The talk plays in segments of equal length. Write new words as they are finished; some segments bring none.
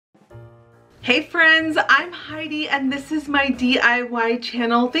Hey friends, I'm Heidi and this is my DIY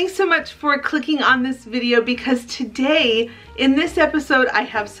channel. Thanks so much for clicking on this video because today in this episode I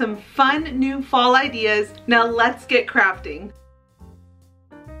have some fun new fall ideas. Now let's get crafting.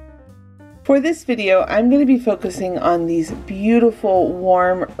 For this video, I'm going to be focusing on these beautiful,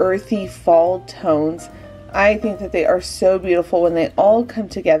 warm, earthy fall tones. I think that they are so beautiful when they all come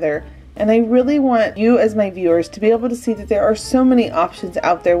together. And I really want you as my viewers to be able to see that there are so many options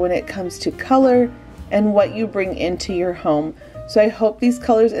out there when it comes to color and what you bring into your home. So I hope these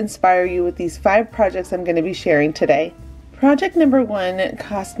colors inspire you with these 5 projects I'm going to be sharing today. Project number 1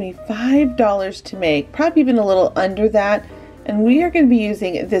 cost me $5 to make, probably even a little under that. And we are going to be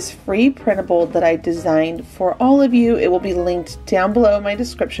using this free printable that I designed for all of you. It will be linked down below in my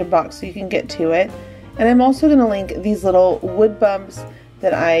description box so you can get to it. And I'm also going to link these little wood bumps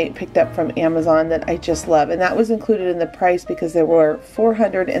that I picked up from Amazon that I just love, and that was included in the price because there were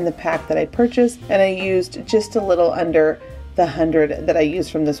 400 in the pack that I purchased, and I used just a little under the 100 that I used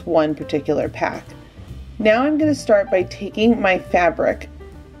from this one particular pack. Now I'm going to start by taking my fabric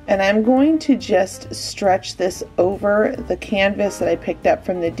and I'm going to just stretch this over the canvas that I picked up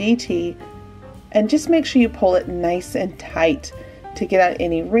from the DT, and just make sure you pull it nice and tight to get out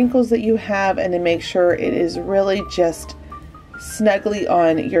any wrinkles that you have and to make sure it is really just snugly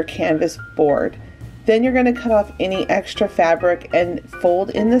on your canvas board. Then you're going to cut off any extra fabric and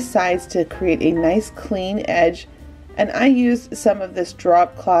fold in the sides to create a nice clean edge. And I used some of this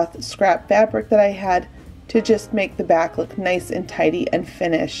drop cloth scrap fabric that I had to just make the back look nice and tidy and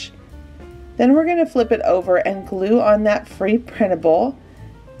finish. Then we're going to flip it over and glue on that free printable.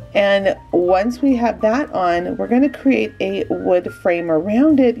 And once we have that on, we're going to create a wood frame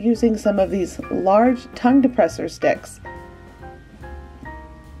around it using some of these large tongue depressor sticks.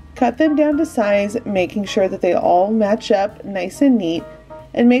 Cut them down to size, making sure that they all match up nice and neat,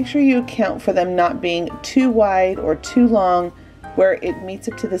 and make sure you account for them not being too wide or too long where it meets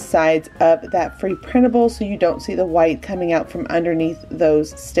up to the sides of that free printable so you don't see the white coming out from underneath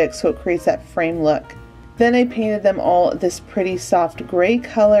those sticks, so it creates that frame look. Then I painted them all this pretty soft gray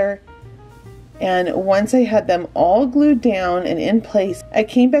color. And once I had them all glued down and in place, I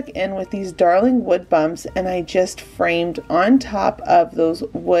came back in with these darling wood bumps and I just framed on top of those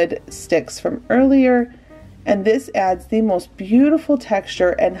wood sticks from earlier. And this adds the most beautiful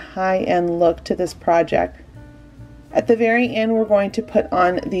texture and high-end look to this project. At the very end, we're going to put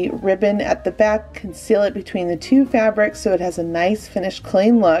on the ribbon at the back, conceal it between the 2 fabrics so it has a nice finished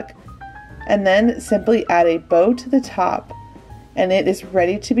clean look, and then simply add a bow to the top. And it is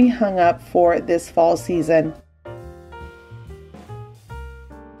ready to be hung up for this fall season.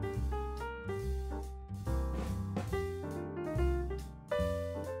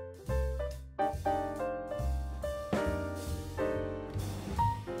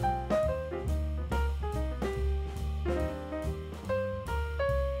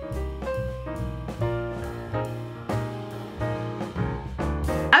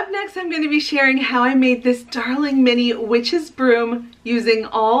 Next, I'm going to be sharing how I made this darling mini witch's broom using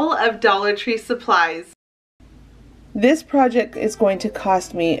all of Dollar Tree supplies. This project is going to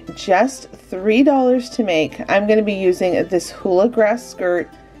cost me just $3 to make. I'm going to be using this hula grass skirt,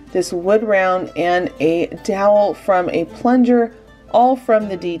 this wood round, and a dowel from a plunger, all from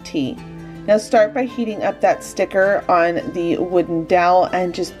the DT. Now start by heating up that sticker on the wooden dowel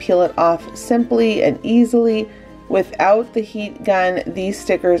and just peel it off simply and easily. Without the heat gun, these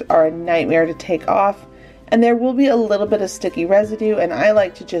stickers are a nightmare to take off, and there will be a little bit of sticky residue, and I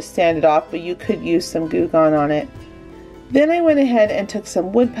like to just sand it off, but you could use some Goo Gone on it. Then I went ahead and took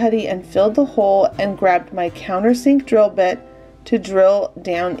some wood putty and filled the hole and grabbed my countersink drill bit to drill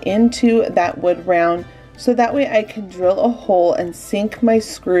down into that wood round, so that way I can drill a hole and sink my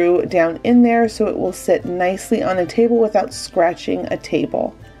screw down in there so it will sit nicely on a table without scratching a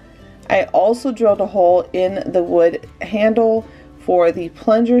table. I also drilled a hole in the wood handle for the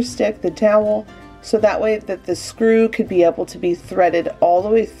plunger stick, the dowel, so that way that the screw could be able to be threaded all the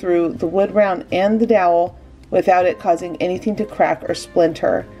way through the wood round and the dowel without it causing anything to crack or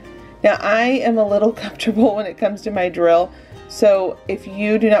splinter. Now I am a little comfortable when it comes to my drill, so if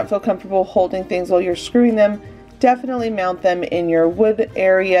you do not feel comfortable holding things while you're screwing them, definitely mount them in your wood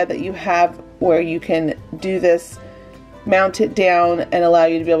area that you have where you can do this. Mount it down and allow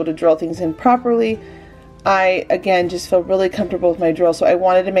you to be able to drill things in properly. I, again, just feel really comfortable with my drill, so I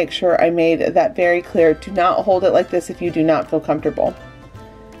wanted to make sure I made that very clear. Do not hold it like this if you do not feel comfortable.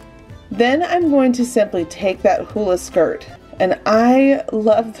 Then I'm going to simply take that hula skirt, and I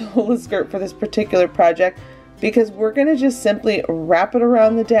love the hula skirt for this particular project because we're going to just simply wrap it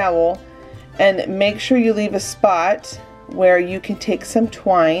around the dowel and make sure you leave a spot where you can take some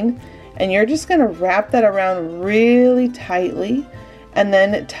twine and you're just going to wrap that around really tightly and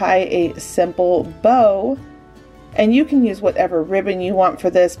then tie a simple bow. And you can use whatever ribbon you want for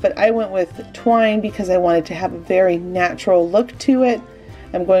this, but I went with twine because I wanted to have a very natural look to it.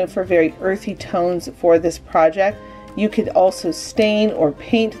 I'm going for very earthy tones for this project. You could also stain or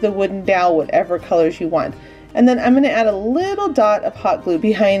paint the wooden dowel whatever colors you want. And then I'm going to add a little dot of hot glue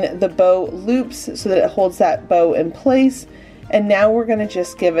behind the bow loops so that it holds that bow in place. And now we're going to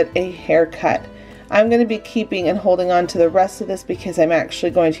just give it a haircut. I'm going to be keeping and holding on to the rest of this because I'm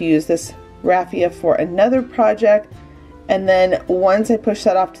actually going to use this raffia for another project. And then once I pushed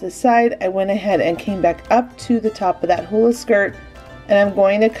that off to the side, I went ahead and came back up to the top of that hula skirt, and I'm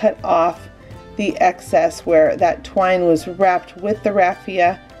going to cut off the excess where that twine was wrapped with the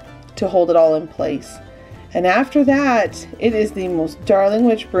raffia to hold it all in place. And after that, it is the most darling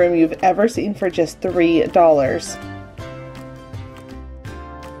witch broom you've ever seen for just $3.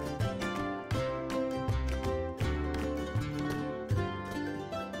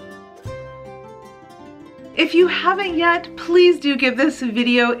 If you haven't yet, please do give this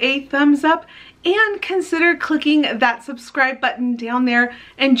video a thumbs up and consider clicking that subscribe button down there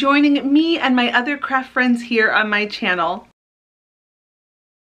and joining me and my other craft friends here on my channel.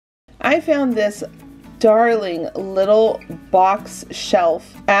 I found this darling little box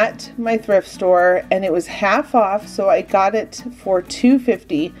shelf at my thrift store, and it was half off, so I got it for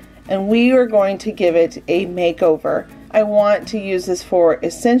 $2.50, and we are going to give it a makeover. I want to use this for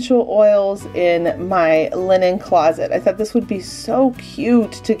essential oils in my linen closet. I thought this would be so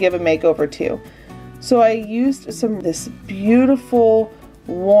cute to give a makeover to. So I used some of this beautiful,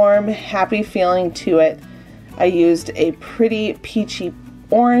 warm, happy feeling to it. I used a pretty peachy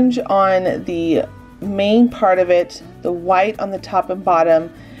orange on the main part of it, the white on the top and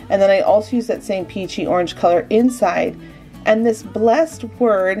bottom, and then I also used that same peachy orange color inside. And this blessed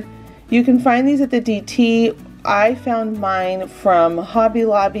word, you can find these at the DT. I found mine from Hobby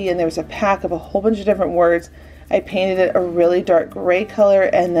Lobby, and there was a pack of a whole bunch of different words. I painted it a really dark gray color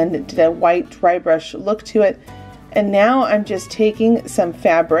and then did a white dry brush look to it. And now I'm just taking some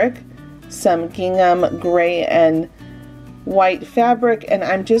fabric, some gingham gray and white fabric, and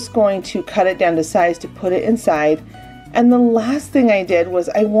I'm just going to cut it down to size to put it inside. And the last thing I did was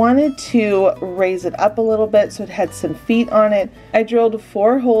I wanted to raise it up a little bit so it had some feet on it. I drilled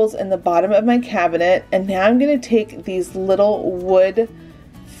 4 holes in the bottom of my cabinet, and now I'm going to take these little wood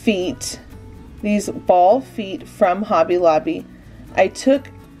feet, these ball feet from Hobby Lobby. I took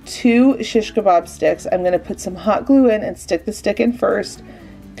 2 shish kebab sticks. I'm going to put some hot glue in and stick the stick in first,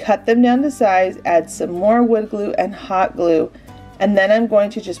 cut them down to size, add some more wood glue and hot glue, and then I'm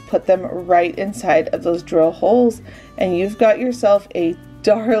going to just put them right inside of those drill holes, and you've got yourself a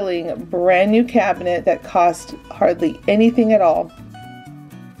darling brand new cabinet that cost hardly anything at all.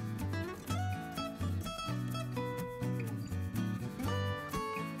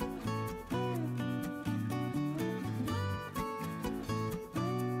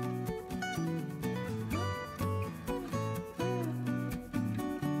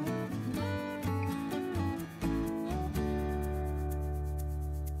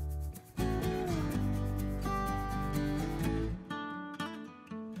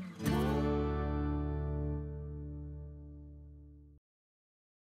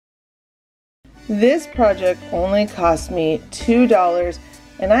 This project only cost me $2,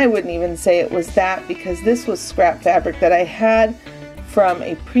 and I wouldn't even say it was that because this was scrap fabric that I had from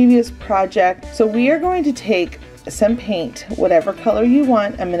a previous project. So we are going to take some paint, whatever color you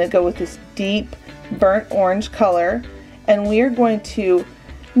want. I'm going to go with this deep burnt orange color, and we are going to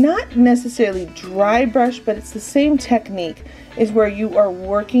not necessarily dry brush, but it's the same technique, is where you are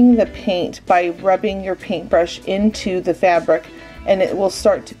working the paint by rubbing your paintbrush into the fabric, and it will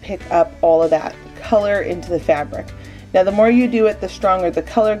start to pick up all of that color into the fabric. Now the more you do it, the stronger the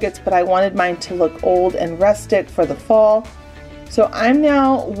color gets, but I wanted mine to look old and rustic for the fall. So I'm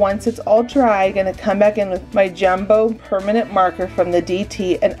now, once it's all dry, going to come back in with my jumbo permanent marker from the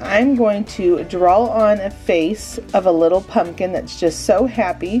DT, and I'm going to draw on a face of a little pumpkin that's just so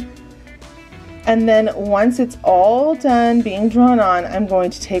happy. And then once it's all done being drawn on, I'm going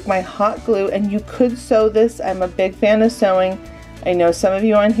to take my hot glue, and you could sew this. I'm a big fan of sewing. I know some of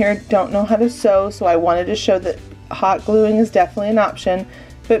you on here don't know how to sew, so I wanted to show that hot gluing is definitely an option.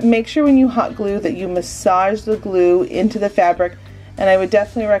 But make sure when you hot glue that you massage the glue into the fabric, and I would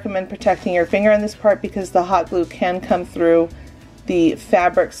definitely recommend protecting your finger on this part because the hot glue can come through the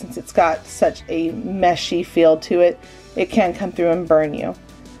fabric since it's got such a meshy feel to it. It can come through and burn you.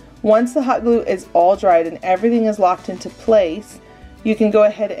 Once the hot glue is all dried and everything is locked into place, you can go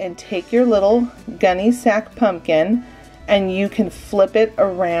ahead and take your little gunny sack pumpkin and you can flip it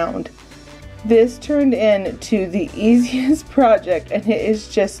around. This turned into the easiest project, and it is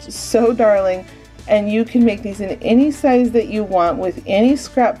just so darling. And you can make these in any size that you want with any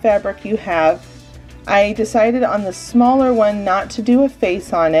scrap fabric you have. I decided on the smaller one not to do a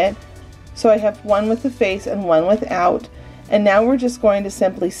face on it, so I have one with the face and one without. And now we're just going to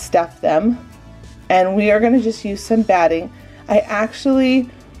simply stuff them, and we are going to just use some batting. I actually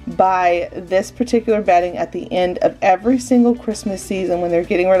buy this particular batting at the end of every single Christmas season when they're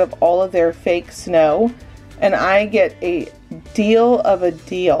getting rid of all of their fake snow, and I get a deal of a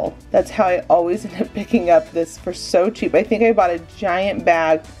deal. That's how I always end up picking up this for so cheap. I think I bought a giant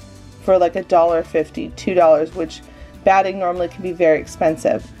bag for like $1.50, $2, which batting normally can be very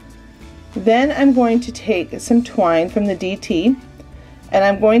expensive. Then I'm going to take some twine from the DT, and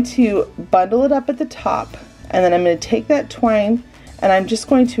I'm going to bundle it up at the top, and then I'm going to take that twine and I'm just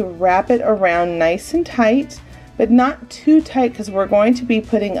going to wrap it around nice and tight, but not too tight because we're going to be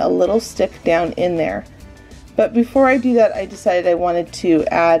putting a little stick down in there. But before I do that, I decided I wanted to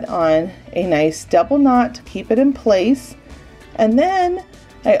add on a nice double knot to keep it in place. And then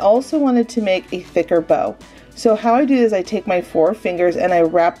I also wanted to make a thicker bow. So how I do is I take my 4 fingers and I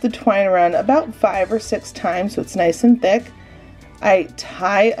wrap the twine around about 5 or 6 times so it's nice and thick. I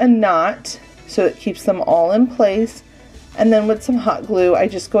tie a knot so it keeps them all in place. And then with some hot glue, I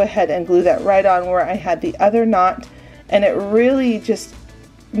just go ahead and glue that right on where I had the other knot. And it really just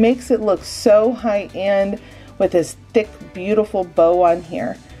makes it look so high-end with this thick, beautiful bow on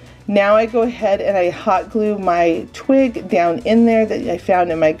here. Now I go ahead and I hot glue my twig down in there that I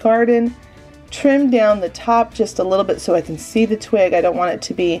found in my garden. Trim down the top just a little bit so I can see the twig. I don't want it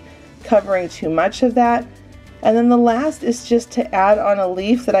to be covering too much of that. And then the last is just to add on a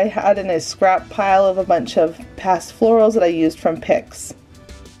leaf that I had in a scrap pile of a bunch of past florals that I used from picks.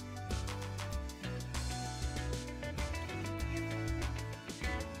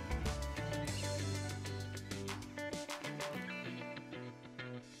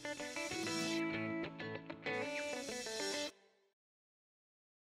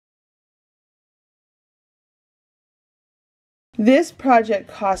 This project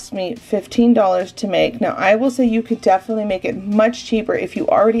cost me $15 to make. Now I will say you could definitely make it much cheaper if you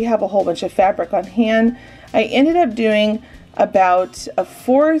already have a whole bunch of fabric on hand. I ended up doing about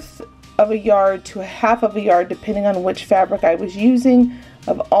 1/4 of a yard to 1/2 of a yard depending on which fabric I was using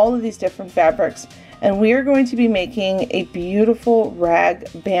of all of these different fabrics. And we are going to be making a beautiful rag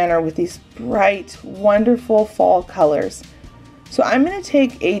banner with these bright, wonderful fall colors. So I'm going to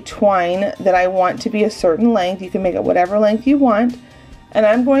take a twine that I want to be a certain length. You can make it whatever length you want. And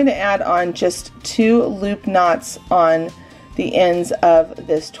I'm going to add on just 2 loop knots on the ends of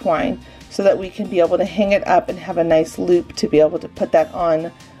this twine so that we can be able to hang it up and have a nice loop to be able to put that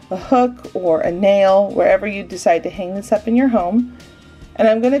on a hook or a nail, wherever you decide to hang this up in your home. And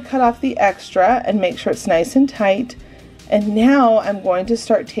I'm going to cut off the extra and make sure it's nice and tight. And now I'm going to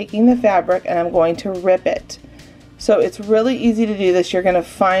start taking the fabric and I'm going to rip it. So it's really easy to do this. You're going to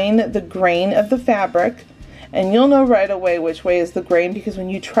find the grain of the fabric, and you'll know right away which way is the grain, because when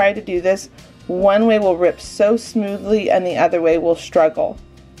you try to do this, one way will rip so smoothly and the other way will struggle.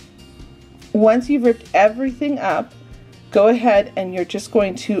 Once you've ripped everything up, go ahead and you're just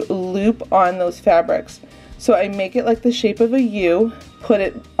going to loop on those fabrics. So I make it like the shape of a U, put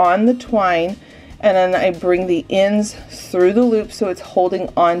it on the twine, and then I bring the ends through the loop so it's holding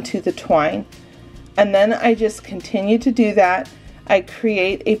onto the twine. And then I just continue to do that. I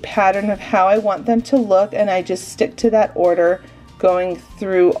create a pattern of how I want them to look, and I just stick to that order, going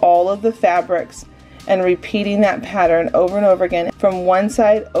through all of the fabrics and repeating that pattern over and over again from one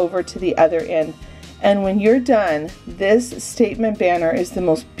side over to the other end. And when you're done, this statement banner is the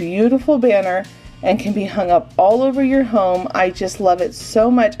most beautiful banner and can be hung up all over your home. I just love it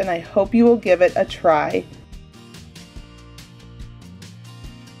so much, and I hope you will give it a try.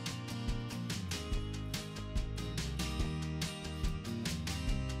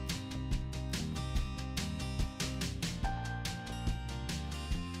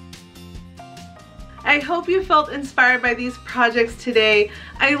 I hope you felt inspired by these projects today.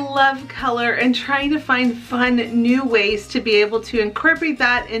 I love color and trying to find fun new ways to be able to incorporate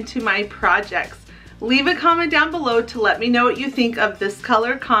that into my projects. Leave a comment down below to let me know what you think of this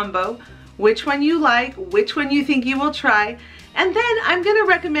color combo, which one you like, which one you think you will try, and then I'm going to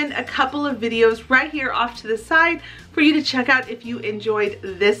recommend a couple of videos right here off to the side for you to check out if you enjoyed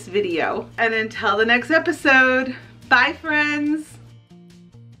this video. And until the next episode, bye friends!